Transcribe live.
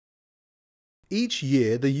Each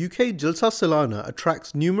year, the UK Jalsa Salana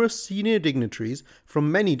attracts numerous senior dignitaries from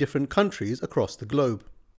many different countries across the globe.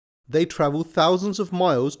 They travel thousands of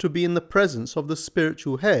miles to be in the presence of the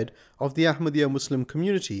spiritual head of the Ahmadiyya Muslim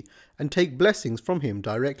community and take blessings from him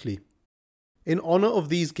directly. In honour of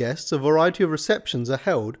these guests, a variety of receptions are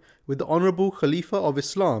held with the Honourable Khalifa of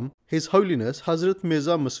Islam, His Holiness Hazrat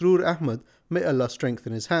Mirza Masroor Ahmad, may Allah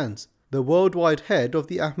strengthen his hands, the worldwide head of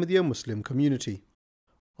the Ahmadiyya Muslim community.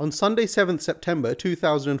 On Sunday 7th September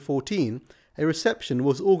 2014, a reception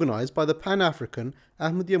was organised by the Pan-African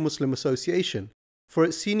Ahmadiyya Muslim Association for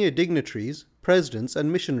its senior dignitaries, presidents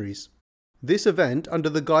and missionaries. This event, under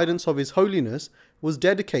the guidance of His Holiness, was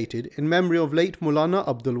dedicated in memory of late Maulana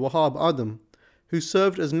Abdul Wahab Adam, who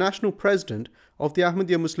served as National President of the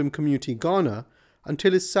Ahmadiyya Muslim Community Ghana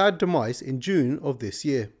until his sad demise in June of this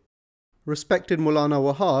year. Respected Maulana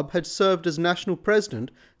Wahab had served as National President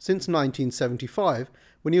since 1975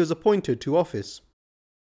 when he was appointed to office.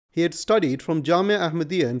 He had studied from Jamia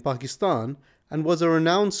Ahmadiyya in Pakistan and was a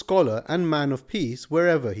renowned scholar and man of peace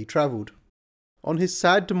wherever he travelled. On his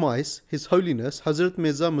sad demise, His Holiness Hazrat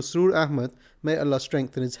Mirza Masroor Ahmad, may Allah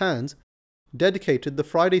strengthen his hands, dedicated the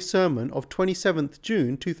Friday sermon of 27th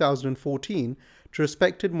June 2014 to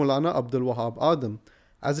respected Maulana Abdul Wahab Adam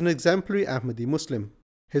as an exemplary Ahmadi Muslim.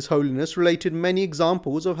 His Holiness related many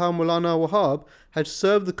examples of how Maulana Wahab had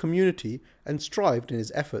served the community and strived in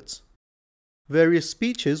his efforts. Various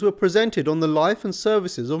speeches were presented on the life and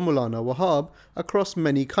services of Maulana Wahab across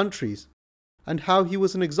many countries, and how he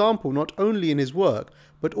was an example not only in his work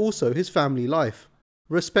but also his family life.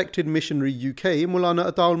 Respected Missionary UK Maulana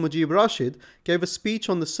Ataul Mujib Rashid gave a speech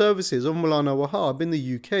on the services of Maulana Wahab in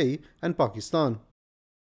the UK and Pakistan.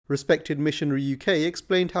 Respected Missionary UK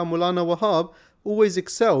explained how Maulana Wahab always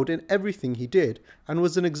excelled in everything he did and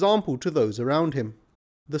was an example to those around him.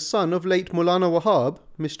 The son of late Maulana Wahab,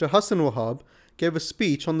 Mr. Hassan Wahab, gave a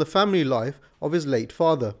speech on the family life of his late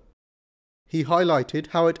father. He highlighted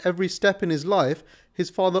how at every step in his life his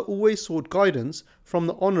father always sought guidance from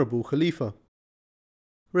the Honourable Khalifa.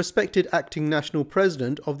 Respected Acting National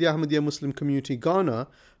President of the Ahmadiyya Muslim Community Ghana,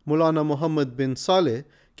 Maulana Muhammad bin Saleh,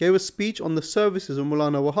 gave a speech on the services of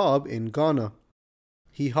Maulana Wahab in Ghana.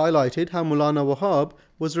 He highlighted how Maulana Wahab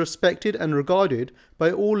was respected and regarded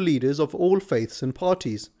by all leaders of all faiths and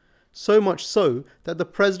parties, so much so that the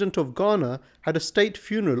President of Ghana had a state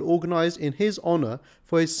funeral organised in his honour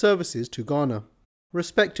for his services to Ghana.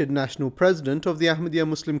 Respected National President of the Ahmadiyya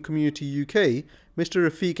Muslim Community UK, Mr.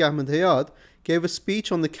 Rafiq Ahmad Hayat, gave a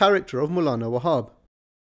speech on the character of Maulana Wahab.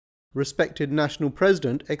 Respected National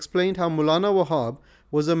President explained how Maulana Wahab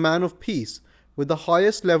was a man of peace with the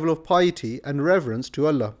highest level of piety and reverence to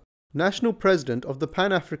Allah. National President of the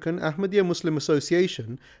Pan-African Ahmadiyya Muslim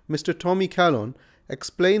Association, Mr. Tommy Callon,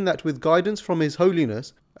 explained that with guidance from His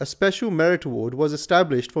Holiness, a special merit award was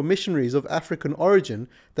established for missionaries of African origin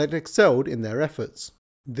that excelled in their efforts.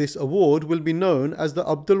 This award will be known as the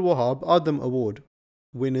Abdul Wahab Adam Award.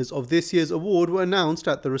 Winners of this year's award were announced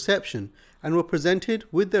at the reception and were presented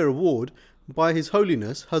with their award by His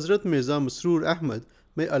Holiness Hazrat Mirza Masroor Ahmad,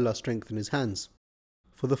 may Allah strengthen his hands.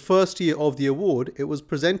 For the first year of the award, it was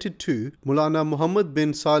presented to Maulana Muhammad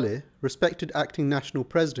bin Saleh, respected Acting National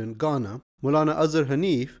President, Ghana, Maulana Azhar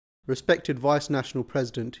Hanif, respected Vice National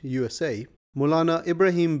President, USA, Maulana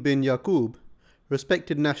Ibrahim bin Yaqub,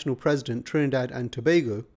 respected National President, Trinidad and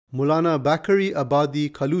Tobago, Maulana Bakari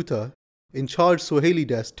Abadi Kaluta, in charge Swahili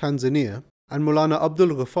Desk, Tanzania, and Maulana Abdul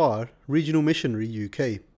Ghaffar, Regional Missionary,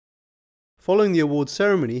 UK. Following the award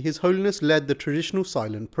ceremony, His Holiness led the traditional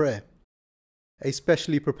silent prayer. A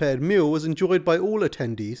specially prepared meal was enjoyed by all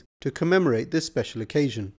attendees to commemorate this special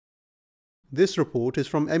occasion. This report is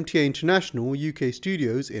from MTA International UK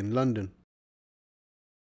Studios in London.